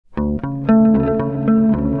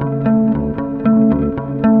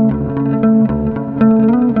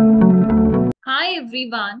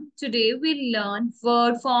everyone. Today we'll learn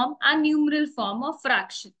word form and numeral form of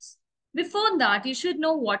fractions. Before that, you should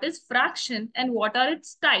know what is fraction and what are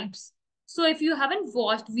its types. So if you haven't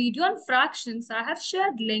watched video on fractions, I have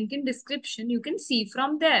shared link in description. You can see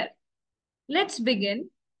from there. Let's begin.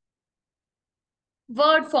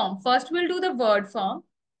 Word form. First, we'll do the word form.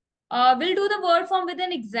 We'll do the word form with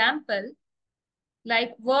an example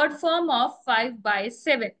like word form of 5 by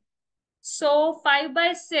 7. So 5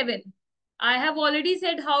 by 7. I have already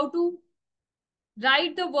said how to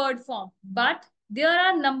write the word form, but there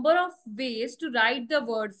are a number of ways to write the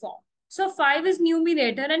word form. So 5 is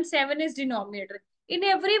numerator and 7 is denominator. In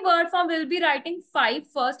every word form, we'll be writing 5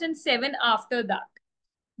 first and 7 after that.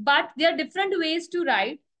 But there are different ways to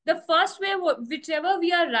write. The first way, whichever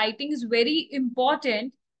we are writing, is very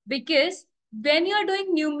important because when you are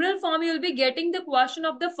doing numeral form, you will be getting the question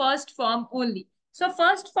of the first form only. So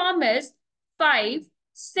first form is 5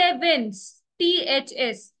 sevens,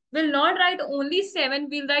 THS. We'll not write only 7,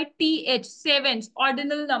 we'll write TH, sevens,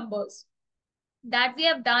 ordinal numbers. That we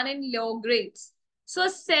have done in low grades. So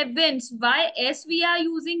sevens, why S we are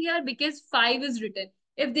using here? Because 5 is written.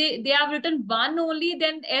 If they have written 1 only,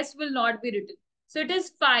 then S will not be written. So it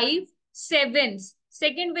is 5 sevens.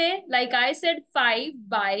 Second way, like I said, 5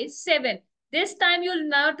 by 7. This time you'll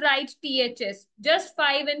not write THS, just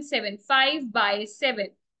 5 and 7, 5 by 7.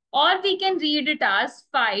 Or we can read it as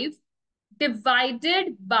 5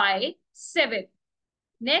 divided by 7.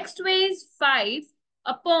 Next way is 5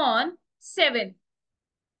 upon 7.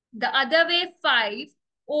 The other way, 5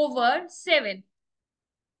 over 7.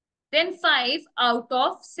 Then 5 out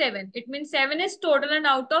of 7. It means 7 is total and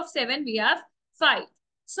out of 7 we have 5.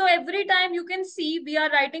 So every time you can see we are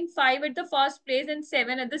writing 5 at the first place and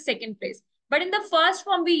 7 at the second place. But in the first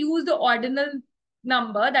form we use the ordinal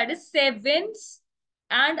number, that is sevens.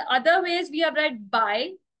 And other ways we have write by.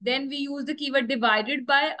 Then we use the keyword divided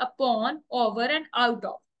by, upon, over and out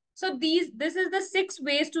of. So this is the 6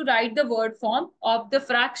 ways to write the word form of the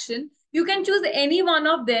fraction. You can choose any one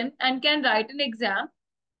of them and can write an exam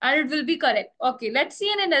and it will be correct. Okay, let's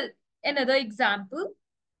see another example.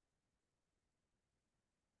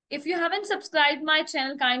 If you haven't subscribed my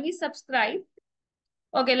channel, kindly subscribe.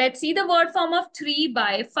 Okay, let's see the word form of 3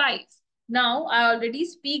 by 5. Now, I already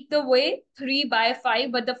speak the way 3 by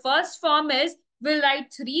 5, but the first form is we'll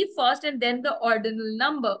write 3 first and then the ordinal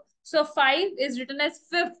number. So 5 is written as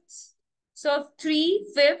fifths. So 3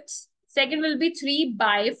 fifths. Second will be 3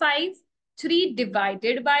 by 5, 3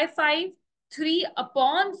 divided by 5, 3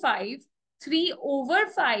 upon 5, 3 over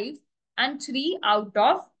 5, and 3 out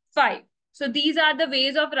of 5. So these are the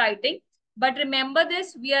ways of writing. But remember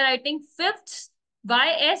this, we are writing fifths.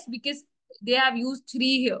 Why S? Because they have used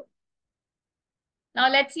 3 here. Now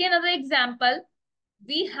let's see another example.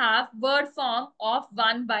 We have word form of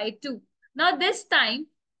 1 by 2. Now this time,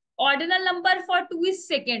 ordinal number for 2 is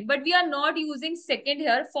second, but we are not using second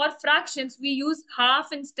here. For fractions, we use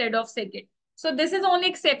half instead of second. So this is only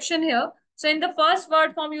exception here. So in the first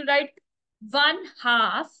word form, you write 1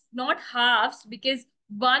 half, not halves, because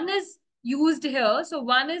 1 is used here. So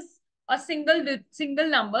 1 is a single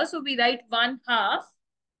number. So we write 1 half.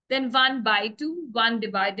 Then 1 by 2, 1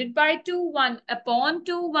 divided by 2, 1 upon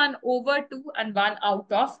 2, 1 over 2, and 1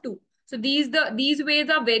 out of 2. So these ways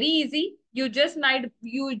are very easy. You just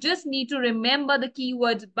need to remember the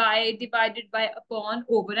keywords by, divided by, upon,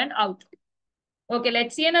 over, and out. Okay,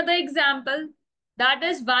 let's see another example. That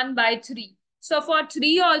is 1 by 3. So for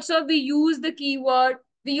 3 also we use the keyword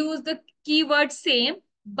same,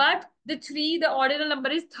 but the ordinal number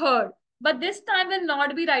is third. But this time we'll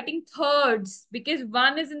not be writing thirds because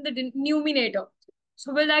 1 is in the denominator.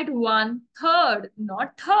 So we'll write 1/3,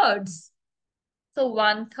 not thirds. So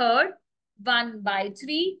 1/3, 1 by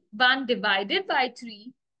 3, 1 divided by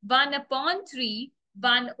 3, 1 upon 3,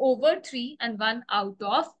 1 over 3, and 1 out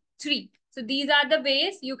of 3. So these are the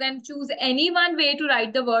ways. You can choose any one way to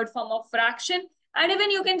write the word form of fraction. And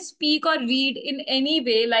even you can speak or read in any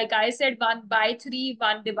way. Like I said, 1 by 3,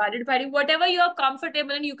 1 divided by 3. Whatever you are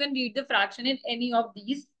comfortable in, you can read the fraction in any of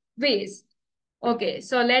these ways. Okay,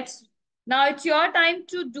 so now it's your time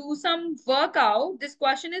to do some workout. This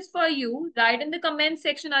question is for you. Write in the comment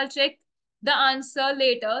section. I'll check the answer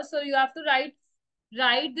later. So you have to write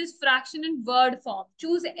this fraction in word form.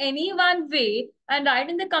 Choose any one way and write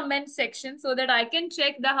in the comment section so that I can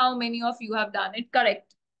check how many of you have done it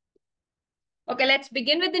correct. Okay, let's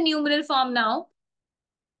begin with the numeral form now.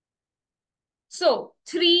 So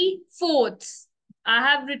 3/4. I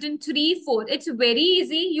have written 3/4. It's very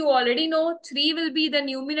easy. You already know 3 will be the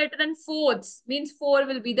numerator and fourths means 4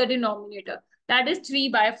 will be the denominator. That is 3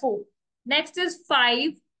 by 4. Next is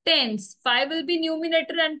 5 tens. 5 will be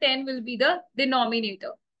numerator and 10 will be the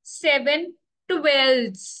denominator. 7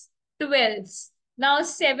 twelves. Twelves. Now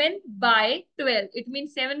 7 by 12. It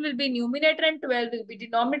means 7 will be numerator and 12 will be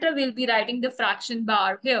denominator. We'll be writing the fraction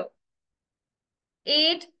bar here.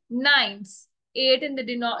 8 nines. 8 in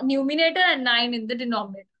the numerator and 9 in the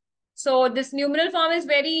denominator. So this numeral form is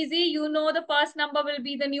very easy. You know the first number will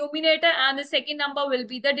be the numerator and the second number will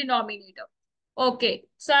be the denominator. Okay,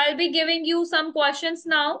 so I'll be giving you some questions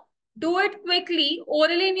now. Do it quickly,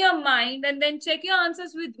 orally in your mind, and then check your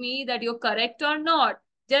answers with me that you're correct or not.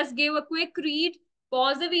 Just give a quick read,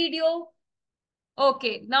 pause the video.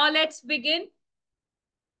 Okay, now let's begin.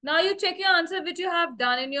 Now you check your answer which you have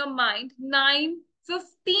done in your mind. 9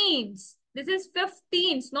 15s. This is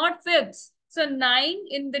 15s, not fifths. So 9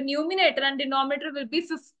 in the numerator and denominator will be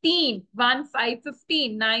 15. 1, 5,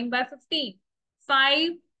 15. 9 by 15. 5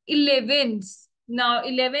 11s. Now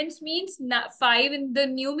 11s means 5 in the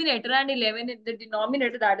numerator and 11 in the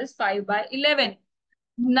denominator. That is 5 by 11.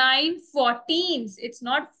 9 14s. It's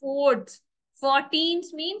not fourths.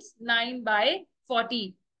 14s means 9 by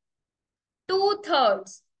 40.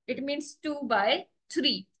 2/3. It means 2 by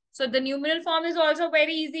 3. So the numeral form is also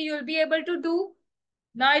very easy. You'll be able to do.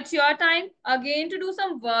 Now it's your time again to do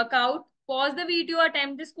some workout. Pause the video,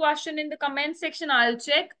 attempt this question in the comment section. I'll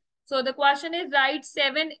check. So the question is write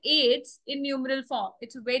 7/8 in numeral form.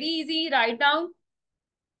 It's very easy. Write down.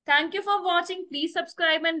 Thank you for watching. Please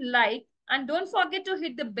subscribe and like. And don't forget to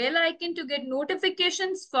hit the bell icon to get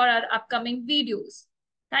notifications for our upcoming videos.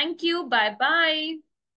 Thank you. Bye-bye.